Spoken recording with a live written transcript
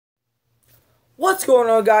What's going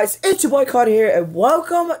on, guys? It's your boy Carter here, and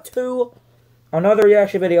welcome to another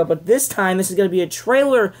reaction video. But this time, this is going to be a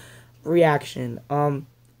trailer reaction.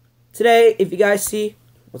 Today, if you guys see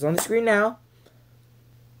what's on the screen now,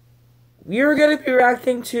 we are going to be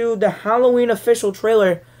reacting to the Halloween official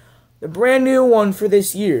trailer, the brand new one for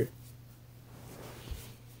this year.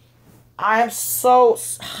 I am so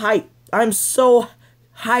hyped. I'm so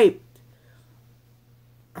hyped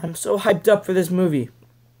up for this movie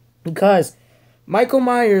because Michael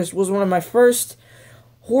Myers was one of my first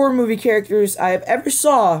horror movie characters I have ever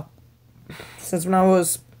saw since when I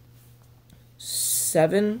was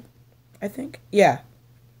 7, I think. Yeah.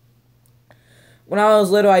 When I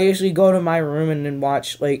was little, I usually go to my room and then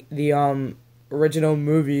watch like the original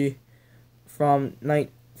movie from when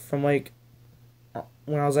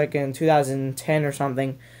I was like in 2010 or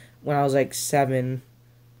something, when I was like 7.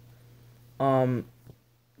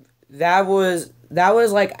 That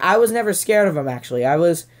was like, I was never scared of them, actually. I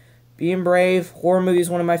was being brave. Horror movie is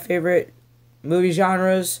one of my favorite movie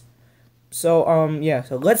genres. So, yeah.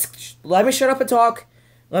 So let me shut up and talk.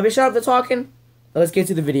 Let me shut up the talking. Let's get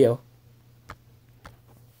to the video.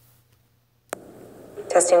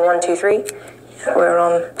 Testing 1, 2, 3. We're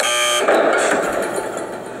on.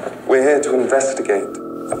 We're here to investigate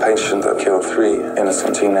a patient that killed 3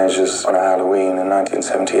 innocent teenagers on a Halloween in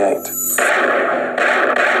 1978.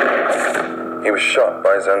 He was shot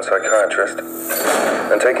by his own psychiatrist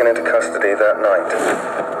and taken into custody that night,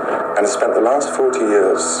 and has spent the last 40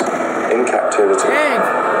 years in captivity.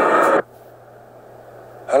 Dang.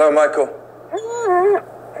 Hello, Michael.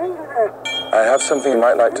 I have something you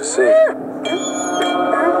might like to see.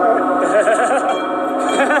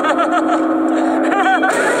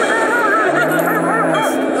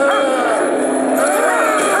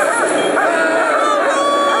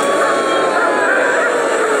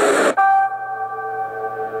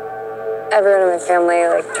 Everyone in my family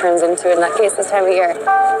turns into a nutcase this time of year.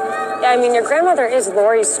 Yeah, I mean, your grandmother is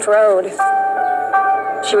Laurie Strode.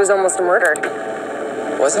 She was almost murdered.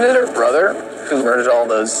 Wasn't it her brother who murdered all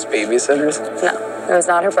those babysitters? No, it was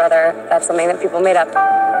not her brother. That's something that people made up.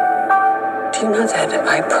 Do you know that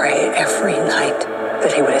I pray every night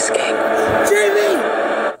that he would escape? Jamie!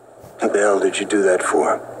 What the hell did you do that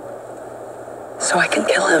for? So I can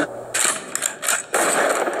kill him.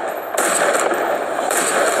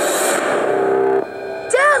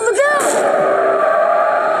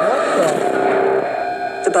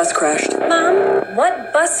 The bus crashed. Mom,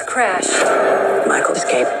 what bus crashed? Michael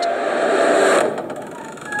escaped.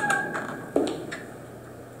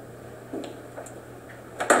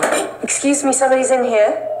 Excuse me, somebody's in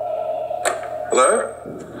here. Hello?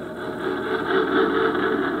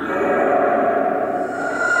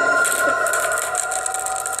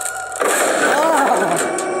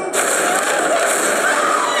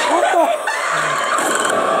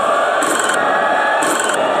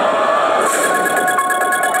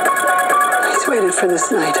 Waited for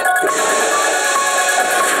this night.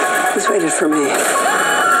 He's waited for me.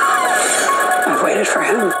 I've waited for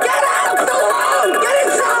him. Get out! The room! Get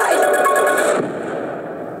inside!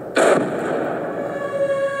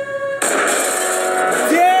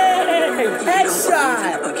 Dang!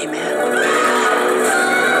 Headshot! Boogeyman.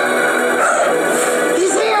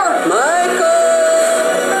 He's here! Michael!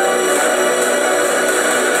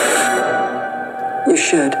 You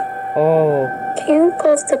should. Oh. Can you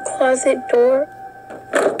close the closet door?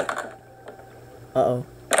 Uh-oh.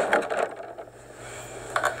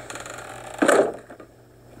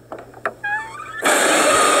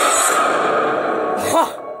 Huh.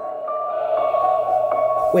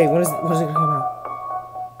 Wait, when is it gonna come out?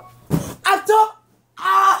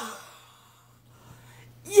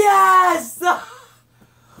 Yes!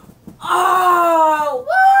 Oh!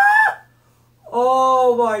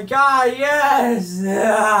 Oh my god, yes!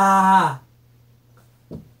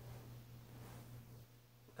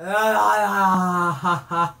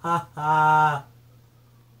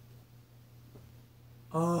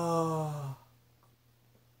 Oh.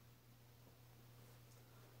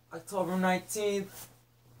 October 19th.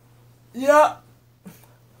 Yeah.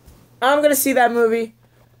 I'm gonna see that movie.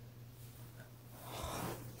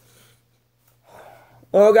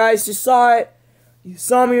 Well, guys, you saw it. You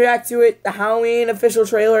saw me react to it. The Halloween official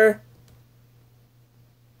trailer.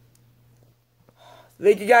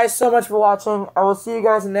 Thank you guys so much for watching. I will see you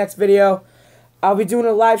guys in the next video. I'll be doing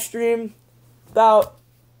a live stream about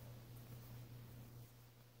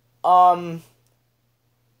well,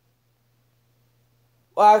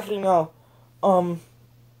 actually no. I'm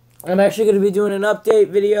actually going to be doing an update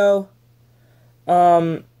video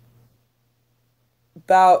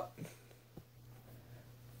about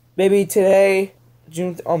maybe today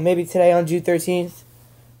maybe today on June 13th,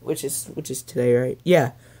 which is today, right?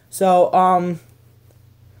 Yeah. So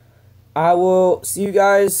I will see you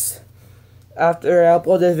guys after I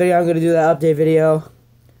upload this video. I'm gonna do that update video,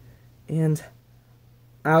 and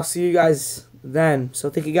I'll see you guys then. So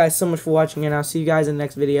thank you guys so much for watching, and I'll see you guys in the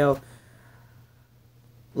next video.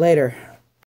 Later.